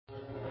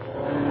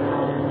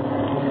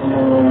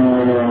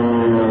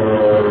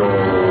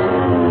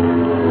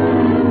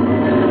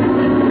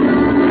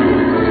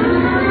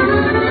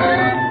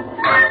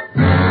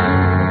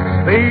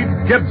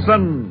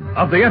Gibson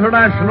of the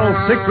International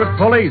Secret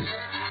Police.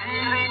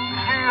 Ceiling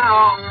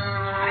zero,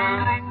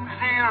 ceiling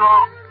zero,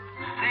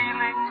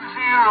 ceiling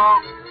zero,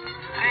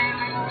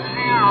 ceiling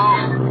zero,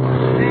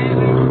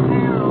 ceiling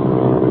zero.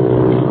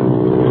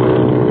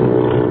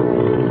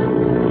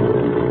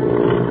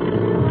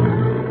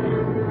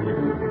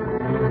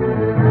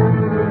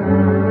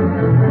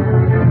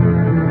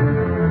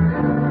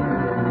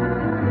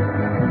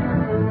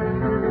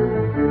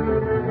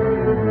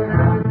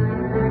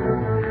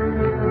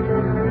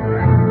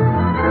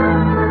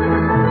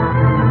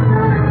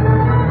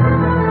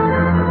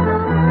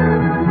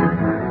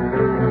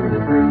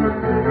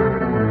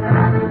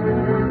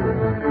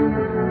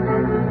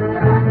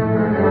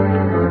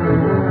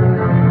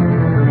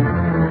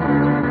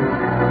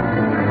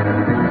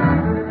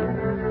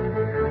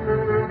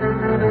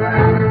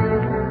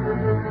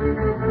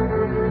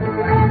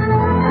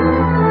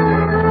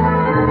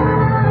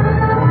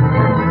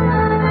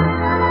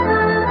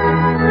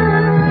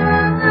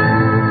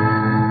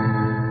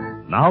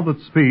 Now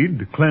that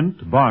Speed,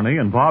 Clint, Barney,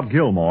 and Bob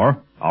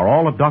Gilmore are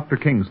all at Dr.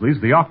 Kingsley's,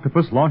 the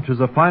Octopus launches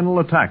a final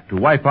attack to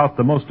wipe out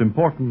the most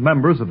important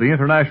members of the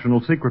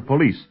International Secret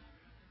Police.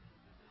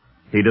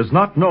 He does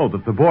not know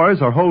that the boys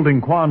are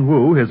holding Quan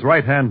Wu, his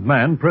right-hand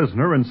man,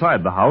 prisoner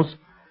inside the house,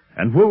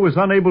 and Wu is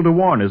unable to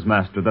warn his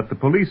master that the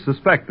police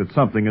suspect that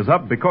something is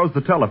up because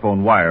the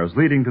telephone wires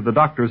leading to the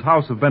doctor's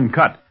house have been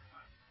cut.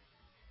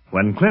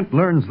 When Clint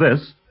learns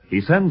this, he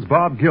sends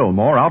Bob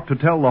Gilmore out to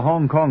tell the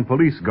Hong Kong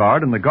police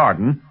guard in the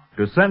garden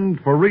to send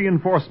for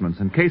reinforcements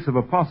in case of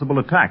a possible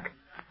attack.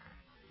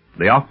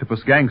 The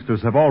Octopus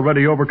gangsters have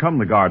already overcome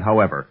the guard,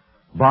 however.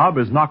 Bob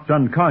is knocked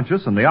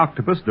unconscious, and the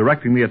Octopus,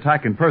 directing the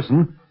attack in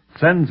person,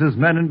 sends his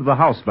men into the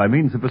house by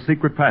means of a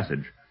secret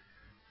passage.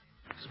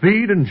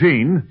 Speed and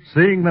Jean,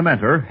 seeing them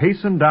enter,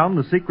 hasten down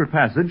the secret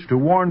passage to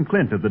warn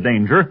Clint of the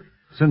danger,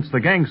 since the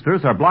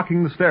gangsters are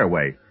blocking the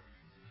stairway.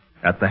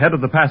 At the head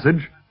of the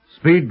passage,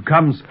 Speed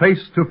comes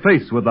face to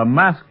face with a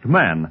masked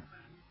man.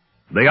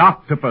 The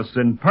Octopus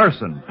in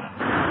person.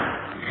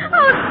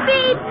 Oh,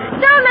 Speed!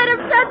 Don't let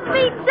him touch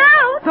me!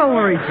 Don't! Don't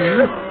worry,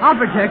 Jean. I'll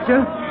protect you.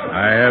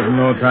 I have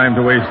no time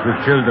to waste with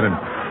children.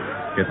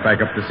 Get back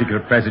up the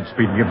secret passage,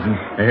 Speed Gibson,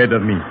 ahead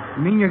of me.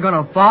 You mean you're going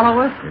to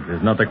follow us? It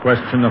is not a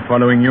question of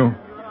following you.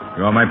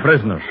 You are my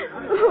prisoner.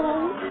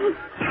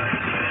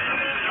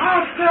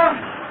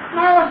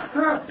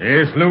 Master!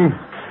 Yes, Lou?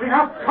 We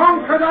have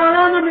conquered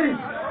our enemy!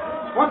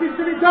 What is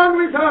to be done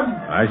with them?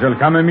 I shall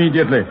come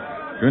immediately.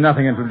 Do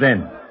nothing until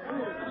then.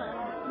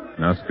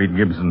 Now, Speed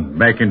Gibson,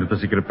 back into the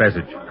secret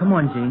passage. Come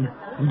on, Jean.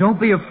 And don't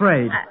be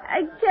afraid.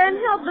 I can't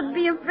help but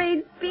be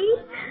afraid, Speed.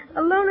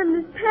 Alone in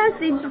this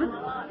passage with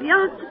the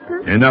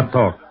Octopus. Enough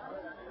talk.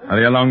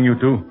 Hurry along, you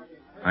two.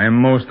 I am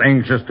most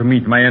anxious to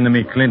meet my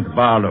enemy, Clint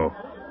Barlow,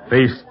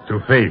 face to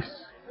face.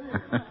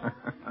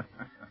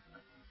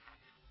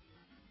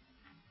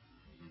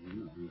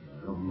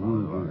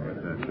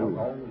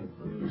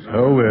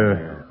 So,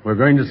 we're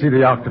going to see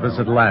the Octopus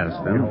at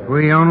last, then? If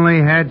we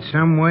only had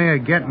some way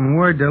of getting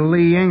word to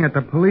Li Ying at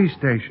the police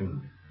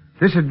station.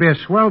 This would be a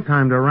swell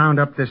time to round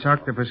up this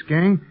Octopus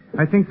gang.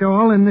 I think they're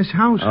all in this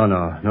house. Oh,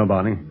 no,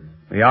 Barney.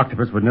 The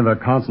Octopus would never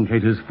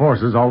concentrate his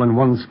forces all in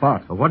one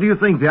spot. Well, what do you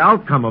think the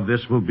outcome of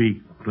this will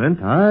be,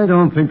 Clint? I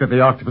don't think that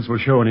the Octopus will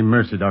show any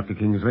mercy, Dr.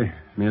 Kingsley.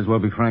 May as well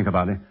be frank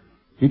about it.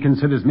 He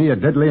considers me a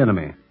deadly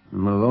enemy,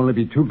 and will only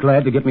be too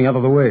glad to get me out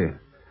of the way.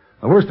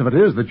 The worst of it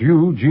is that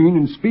you, Jean,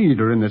 and Speed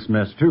are in this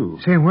mess, too.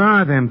 Say, where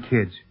are them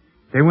kids?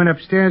 They went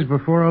upstairs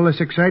before all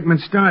this excitement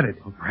started.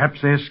 Well,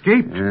 perhaps they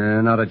escaped.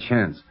 Not a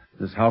chance.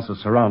 This house is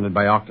surrounded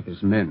by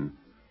Octopus men.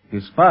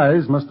 His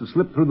spies must have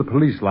slipped through the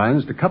police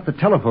lines to cut the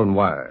telephone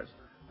wires.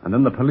 And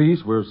then the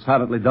police were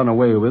silently done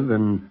away with,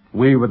 and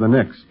we were the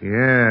next.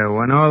 Yeah,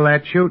 when all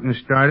that shooting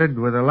started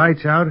with the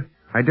lights out,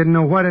 I didn't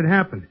know what had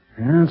happened.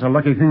 Yeah, it's a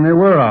lucky thing they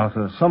were out.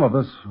 Some of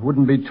us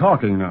wouldn't be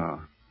talking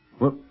now.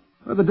 Well,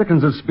 where the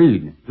dickens is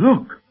Speed?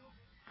 Look.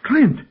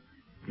 Clint.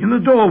 In the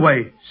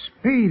doorway.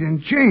 Speed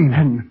and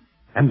Jean.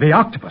 And the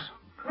Octopus.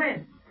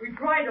 Clint, we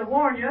tried to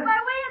warn you. By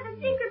way of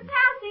the secret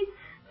passage,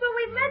 but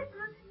we missed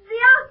the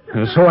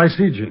Octopus. So I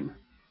see, Jean.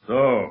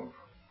 So,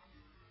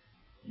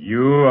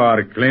 you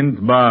are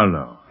Clint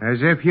Barlow.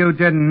 As if you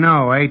didn't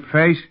know,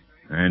 Eight-Face.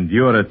 And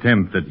your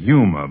attempt at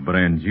humor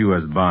brands you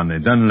as Barney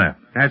Dunlap.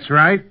 That's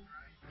right.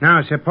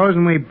 Now,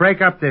 supposing we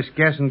break up this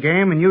guessing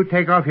game and you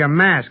take off your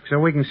mask so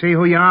we can see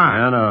who you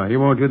are. No, he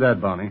won't do that,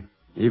 Barney.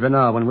 Even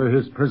now, when we're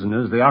his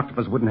prisoners, the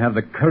Octopus wouldn't have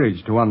the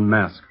courage to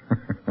unmask.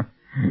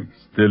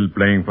 Still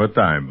playing for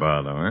time,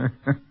 Barlow,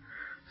 eh?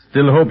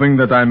 Still hoping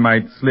that I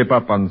might slip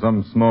up on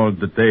some small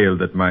detail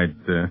that might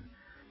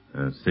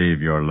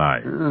save your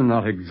life.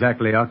 Not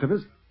exactly,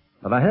 Octopus.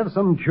 But I have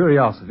some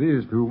curiosity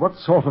as to what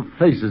sort of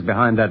face is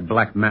behind that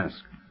black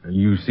mask.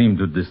 You seem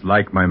to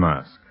dislike my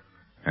mask.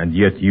 And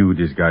yet you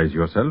disguise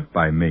yourself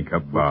by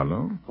makeup,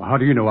 Barlow. Well, how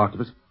do you know,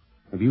 Octopus?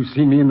 Have you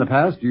seen me in the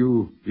past?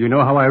 You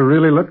know how I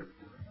really look?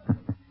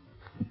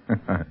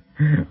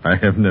 I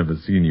have never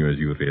seen you as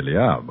you really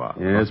are, Barlow.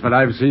 Yes, but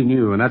I've seen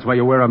you, and that's why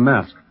you wear a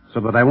mask,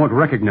 so that I won't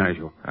recognize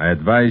you. I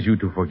advise you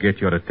to forget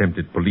your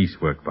attempted police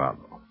work,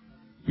 Barlow.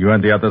 You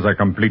and the others are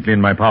completely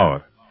in my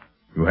power.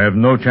 You have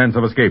no chance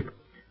of escape.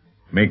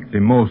 Make the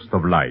most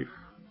of life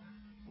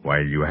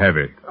while you have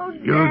it. Oh,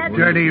 You Dad.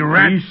 dirty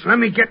rat. Let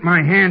me get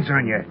my hands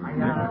on you.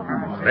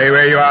 Stay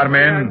where you are,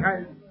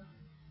 men.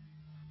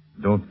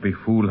 Don't be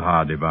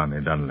foolhardy,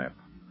 Barney Dunlap.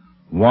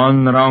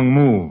 One wrong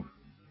move,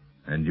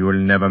 and you will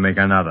never make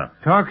another.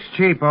 Talk's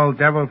cheap, old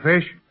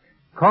devilfish.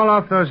 Call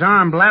off those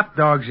armed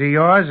lapdogs of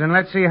yours, and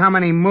let's see how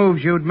many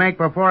moves you'd make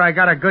before I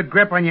got a good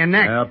grip on your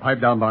neck.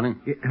 Pipe down, Barney.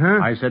 Huh?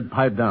 I said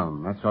pipe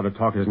down. That sort of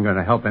talk isn't going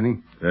to help any.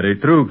 Very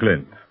true,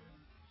 Clint.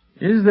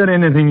 Is there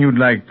anything you'd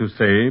like to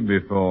say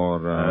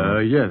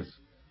before... Yes.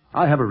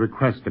 I have a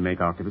request to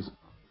make, Octopus.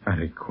 A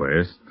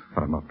request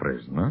from a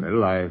prisoner?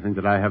 Well, I think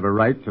that I have a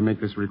right to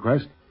make this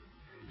request.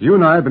 You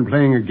and I have been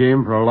playing a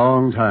game for a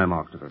long time,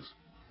 Octopus.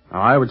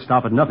 Now, I would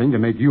stop at nothing to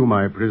make you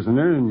my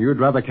prisoner, and you'd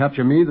rather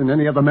capture me than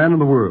any other man in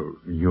the world.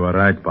 You are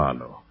right,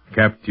 Barlow.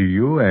 Capture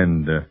you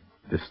and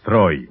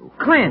destroy you.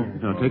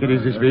 Clint! Now, take it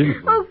easy, Speed.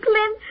 Oh,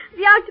 Clint,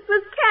 the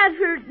octopus can't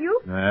hurt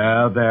you.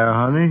 There,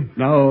 honey.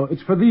 Now,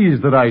 it's for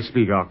these that I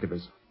speak,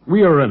 Octopus.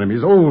 We are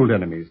enemies, old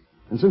enemies.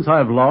 And since I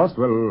have lost,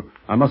 well,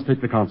 I must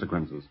take the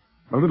consequences.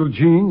 My little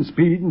Jean,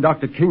 Speed, and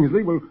Dr.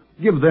 Kingsley will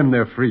give them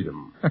their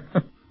freedom.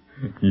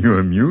 You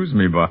amuse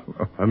me,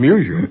 Barlow.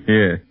 Amuse you?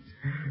 Yes.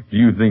 Do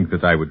you think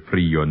that I would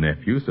free your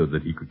nephew so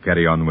that he could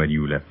carry on where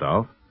you left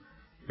off?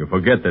 You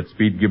forget that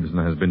Speed Gibson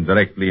has been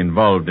directly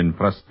involved in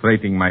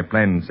frustrating my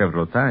plan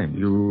several times.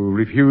 You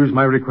refuse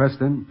my request,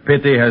 then?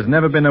 Pity has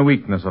never been a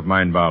weakness of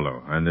mine,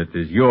 Barlow, and it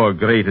is your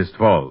greatest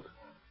fault.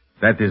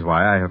 That is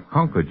why I have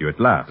conquered you at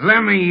last.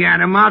 Let me at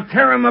him. I'll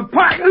tear him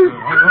apart.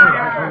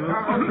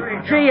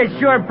 Gee, it's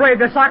sure brave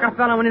to sock a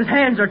fellow when his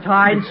hands are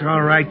tied. It's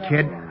all right,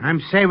 kid.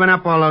 I'm saving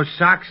up all those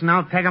socks, and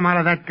I'll take 'em out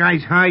of that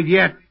guy's hide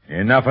yet.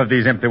 Enough of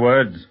these empty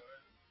words.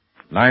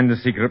 Line the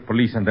secret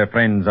police and their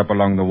friends up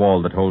along the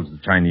wall that holds the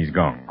Chinese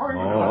gong.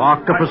 Oh,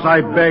 Octopus,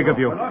 I beg of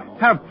you.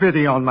 Have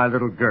pity on my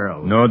little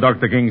girl. No,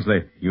 Dr.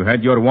 Kingsley. You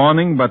had your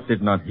warning, but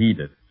did not heed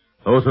it.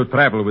 Those who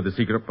travel with the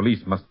secret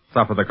police must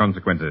suffer the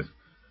consequences.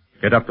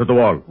 Get up to the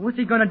wall. What's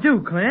he gonna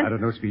do, Clint? I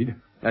don't know, Speed.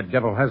 That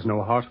devil has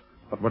no heart.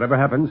 But whatever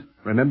happens,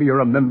 remember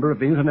you're a member of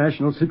the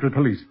International Secret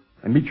Police,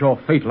 and meet your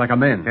fate like a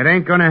man. It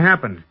ain't gonna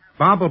happen.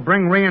 Bob will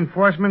bring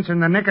reinforcements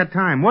in the nick of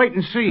time. Wait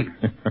and see.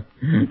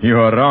 You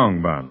are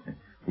wrong, Barney.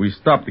 We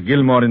stopped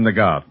Gilmore in the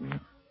garden.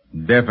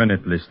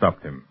 Definitely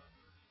stopped him.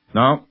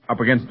 Now, up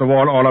against the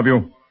wall, all of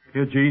you.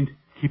 Here, Jean,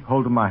 keep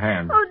hold of my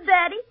hand. Oh,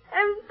 Daddy,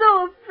 I'm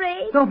so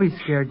afraid. Don't be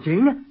scared,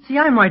 Jean. See,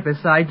 I'm right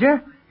beside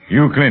you.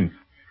 You, Clint,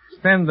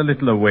 stand a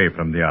little away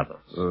from the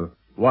others.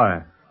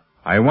 Why?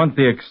 I want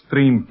the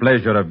extreme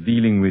pleasure of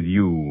dealing with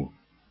you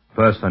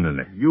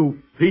personally.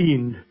 You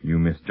fiend. You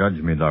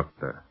misjudge me,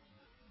 Doctor.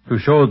 To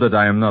show that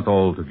I am not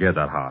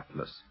altogether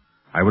heartless,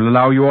 I will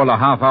allow you all a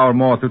half hour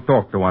more to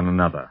talk to one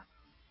another.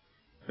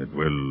 It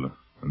will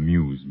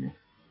amuse me.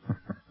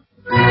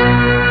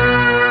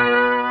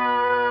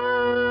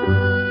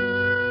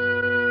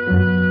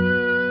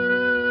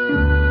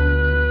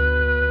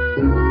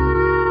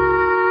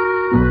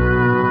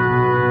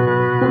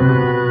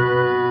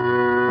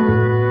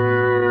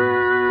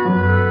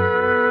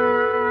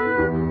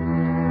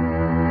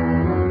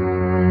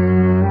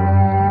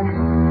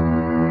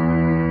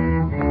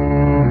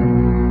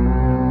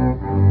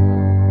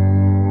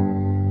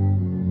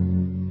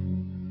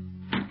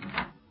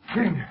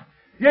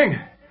 Ying!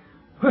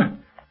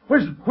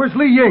 Where's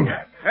Li Ying?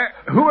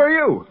 Who are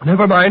you?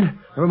 Never mind.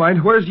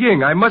 Where's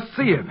Ying? I must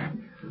see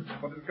him.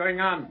 What is going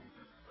on?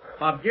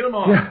 Bob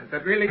Gilmore, is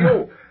that really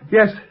you?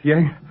 Yes,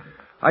 Ying.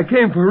 I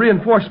came for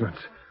reinforcements.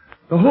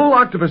 The whole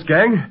octopus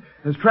gang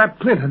has trapped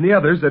Clint and the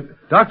others at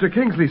Dr.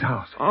 Kingsley's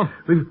house. Oh.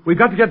 We've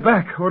got to get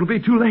back, or it'll be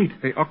too late.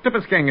 The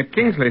octopus gang at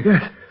Kingsley?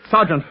 Yes.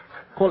 Sergeant,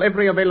 call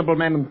every available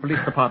man in the police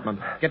department.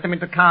 Get them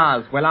into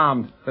cars, well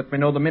armed. Let me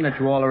know the minute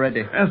you all are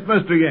ready. Yes,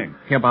 Mr. Ying.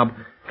 Here, Bob.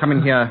 Come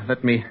in here.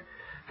 Let me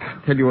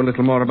tell you a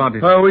little more about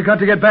it. Oh, we got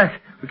to get back.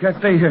 We can't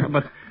stay here.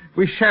 But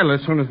we shall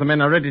as soon as the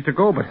men are ready to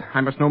go. But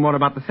I must know more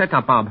about the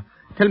setup, Bob.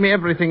 Tell me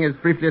everything as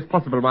briefly as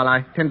possible while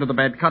I tend to the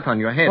bad cut on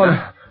your head.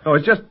 No,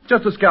 it's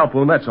just a scalp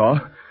wound, that's all.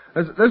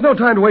 There's no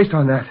time to waste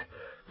on that.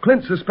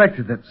 Clint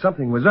suspected that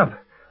something was up.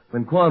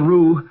 When Quan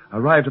Ru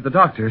arrived at the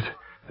doctor's,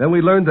 then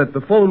we learned that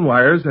the phone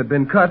wires had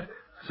been cut,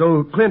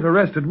 so Clint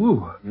arrested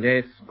Wu.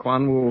 Yes,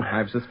 Quan Wu.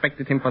 I've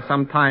suspected him for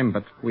some time,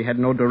 but we had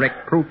no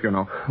direct proof, you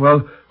know.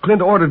 Well,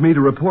 Clint ordered me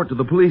to report to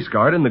the police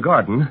guard in the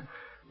garden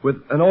with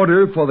an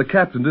order for the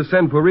captain to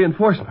send for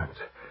reinforcements.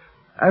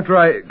 After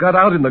I got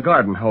out in the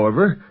garden,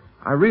 however,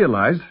 I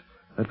realized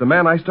that the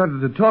man I started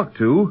to talk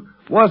to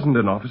wasn't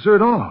an officer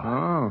at all.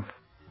 Oh.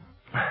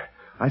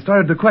 I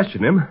started to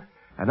question him,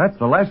 and that's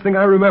the last thing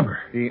I remember.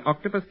 The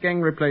octopus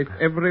gang replaced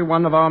every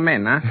one of our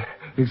men, huh?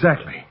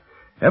 Exactly.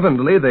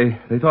 Evidently,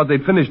 they thought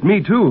they'd finished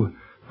me, too.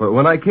 For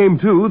when I came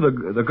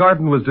to, the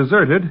garden was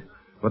deserted,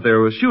 but there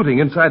was shooting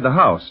inside the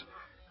house,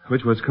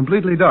 which was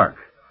completely dark.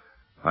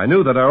 I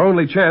knew that our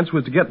only chance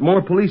was to get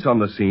more police on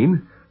the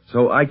scene,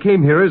 so I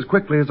came here as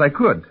quickly as I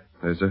could.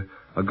 There's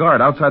a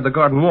guard outside the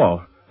garden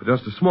wall, but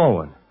just a small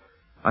one.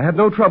 I had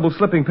no trouble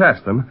slipping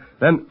past them.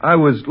 Then I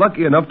was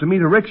lucky enough to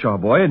meet a rickshaw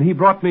boy, and he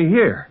brought me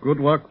here. Good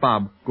work,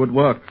 Bob. Good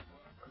work.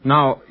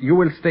 Now, you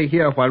will stay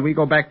here while we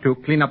go back to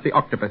clean up the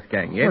octopus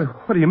gang, yes?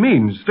 What do you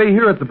mean? Stay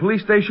here at the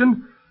police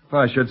station?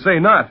 I should say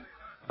not.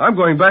 I'm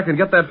going back and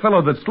get that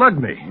fellow that slugged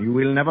me. You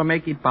will never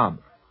make it, Bob.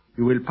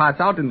 You will pass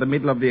out in the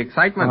middle of the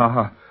excitement.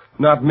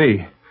 Not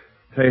me.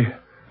 Hey,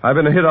 I've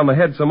been hit on the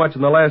head so much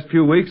in the last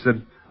few weeks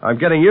that I'm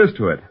getting used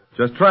to it.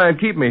 Just try and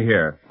keep me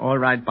here. All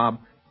right, Bob.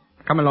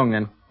 Come along,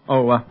 then.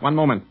 Oh, one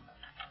moment.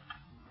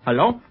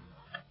 Hello?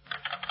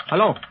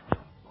 Hello?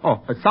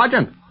 Oh,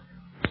 Sergeant.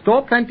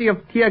 Store plenty of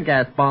tear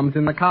gas bombs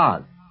in the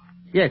cars.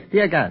 Yes,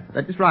 tear gas.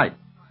 That is right.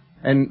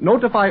 And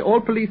notify all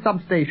police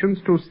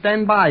substations to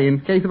stand by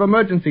in case of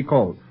emergency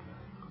calls.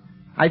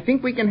 I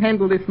think we can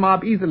handle this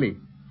mob easily,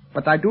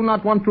 but I do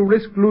not want to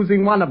risk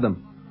losing one of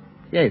them.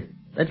 Yes,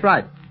 that's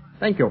right.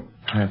 Thank you.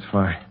 That's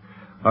fine.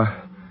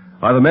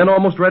 Are the men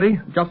almost ready?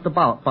 Just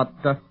about, but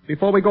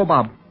before we go,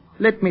 Bob,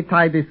 let me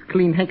tie this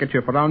clean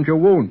handkerchief around your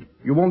wound.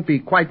 You won't be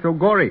quite so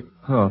gory.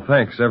 Oh,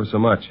 thanks ever so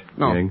much.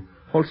 No, Ying.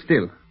 hold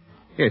still.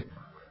 Yes.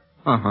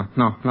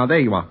 Now there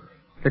you are.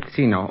 Let's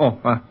see now.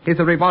 Oh, here's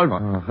a revolver.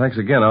 Oh, thanks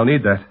again. I'll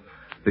need that.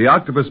 The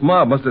octopus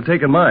mob must have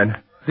taken mine.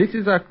 This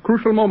is a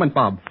crucial moment,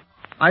 Bob.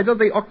 Either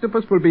the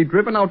octopus will be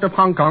driven out of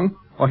Hong Kong,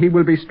 or he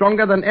will be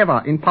stronger than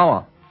ever in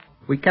power.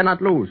 We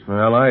cannot lose.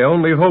 Well, I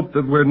only hope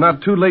that we're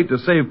not too late to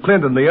save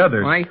Clint and the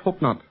others. I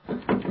hope not.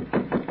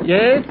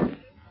 Yes?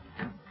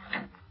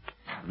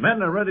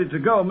 Men are ready to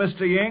go,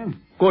 Mr. Ying.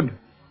 Good.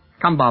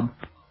 Come, Bob.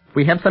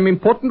 We have some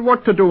important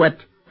work to do at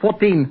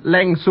 14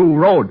 Lang Su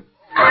Road.